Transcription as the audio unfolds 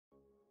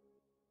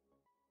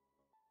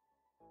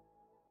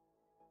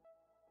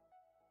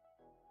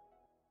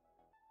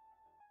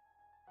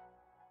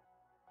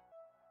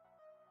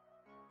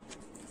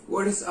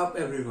What is up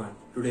everyone?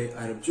 Today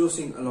I am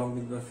Josing along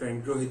with my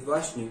friend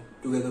Rohit-Rabjot.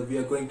 Together we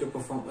are going to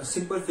perform a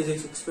simple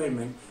physics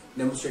experiment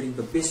demonstrating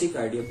the basic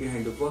idea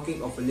behind the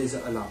working of a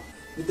laser alarm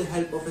with the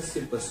help of a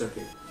simple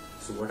circuit.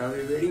 So what are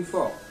we waiting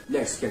for?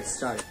 Let's get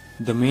started.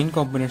 The main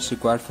components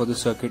required for the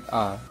circuit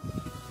are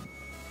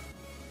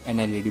an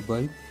LED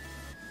bulb,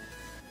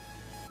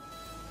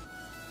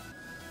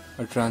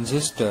 a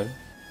transistor,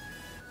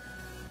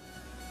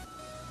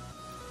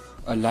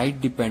 a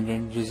light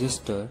dependent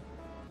resistor,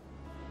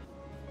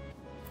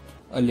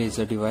 a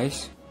laser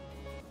device,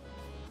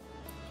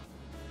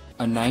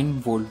 a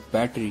 9-volt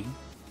battery,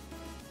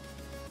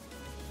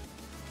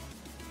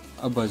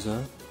 a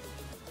buzzer,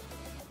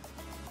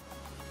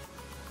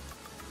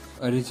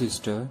 a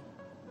resistor,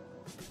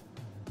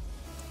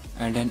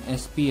 and an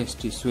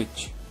SPST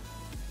switch.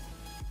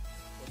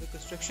 For the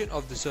construction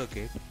of the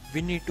circuit,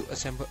 we need to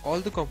assemble all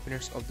the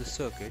components of the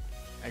circuit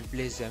and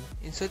place them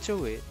in such a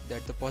way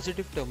that the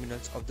positive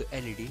terminals of the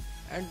LED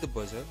and the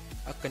buzzer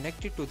are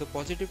connected to the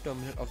positive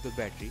terminal of the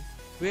battery,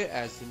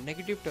 whereas the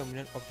negative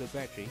terminal of the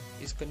battery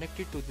is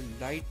connected to the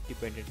light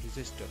dependent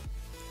resistor.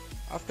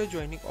 After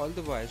joining all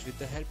the wires with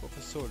the help of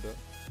a solder,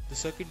 the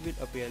circuit will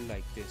appear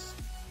like this.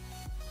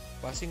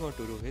 Passing on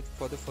to Rohit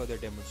for the further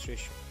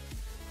demonstration.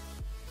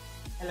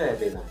 Hello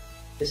everyone,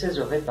 this is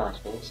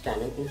Rohit-Rabjot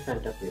standing in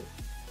front of you.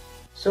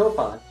 So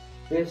far,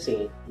 we have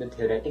seen the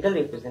theoretical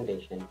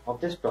representation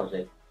of this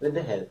project with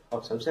the help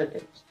of some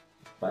circuits.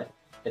 But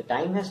the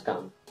time has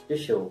come to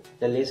show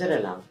the laser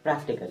alarm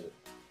practically.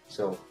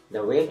 So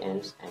the wait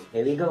ends and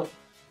here we go.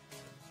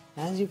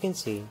 As you can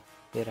see,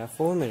 there are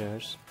 4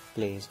 mirrors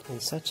placed in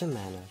such a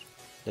manner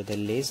that the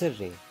laser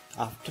ray,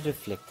 after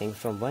reflecting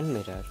from one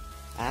mirror,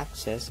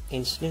 acts as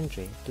incident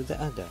ray to the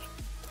other.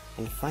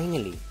 And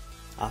finally,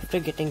 after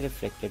getting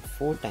reflected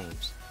 4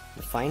 times,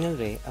 the final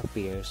ray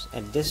appears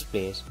at this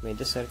place where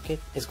the circuit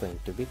is going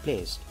to be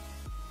placed.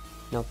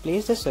 Now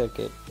place the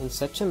circuit in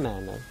such a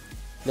manner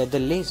that the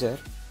laser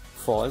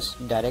falls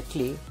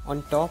directly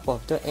on top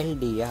of the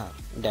LDR,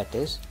 that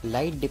is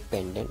light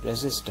dependent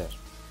resistor.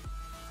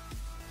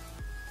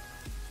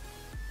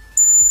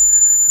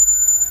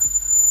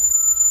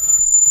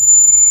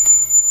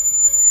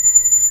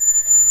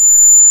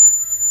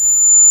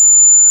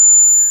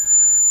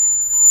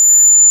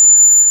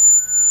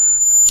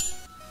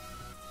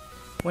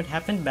 What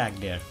happened back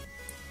there?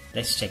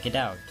 Let's check it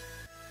out.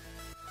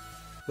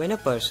 When a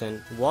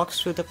person walks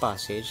through the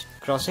passage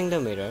crossing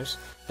the mirrors,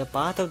 the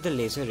path of the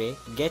laser ray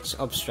gets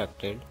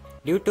obstructed,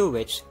 due to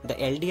which the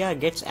LDR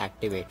gets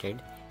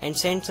activated and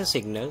sends a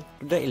signal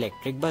to the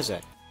electric buzzer,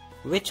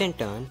 which in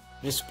turn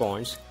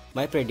responds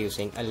by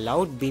producing a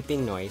loud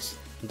beeping noise,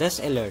 thus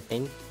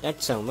alerting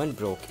that someone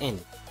broke in.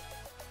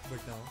 But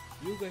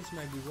now, you guys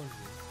might be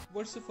wondering,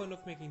 what's the fun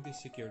of making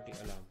this security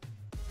alarm?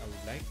 I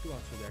would like to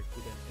answer that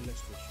with an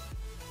illustration.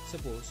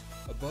 Suppose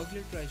a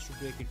burglar tries to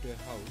break into a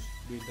house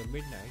during the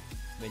midnight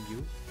when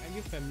you and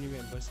your family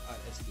members are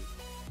asleep.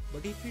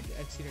 But if it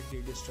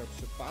accidentally disrupts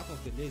the path of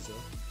the laser,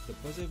 the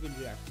buzzer will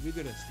react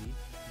vigorously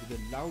with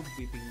a loud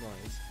beeping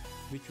noise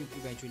which will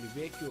eventually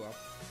wake you up,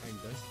 and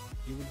thus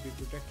you will be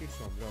protected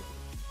from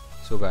robbery.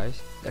 So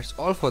guys, that's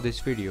all for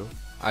this video.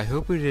 I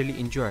hope you really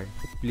enjoyed.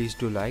 Please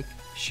do like,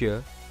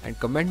 share and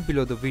comment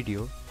below the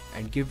video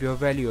and give your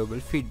valuable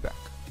feedback.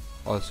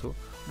 Also,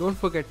 don't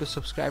forget to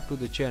subscribe to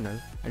the channel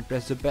and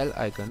press the bell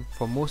icon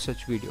for more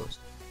such videos.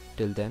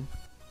 Till then,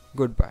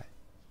 goodbye.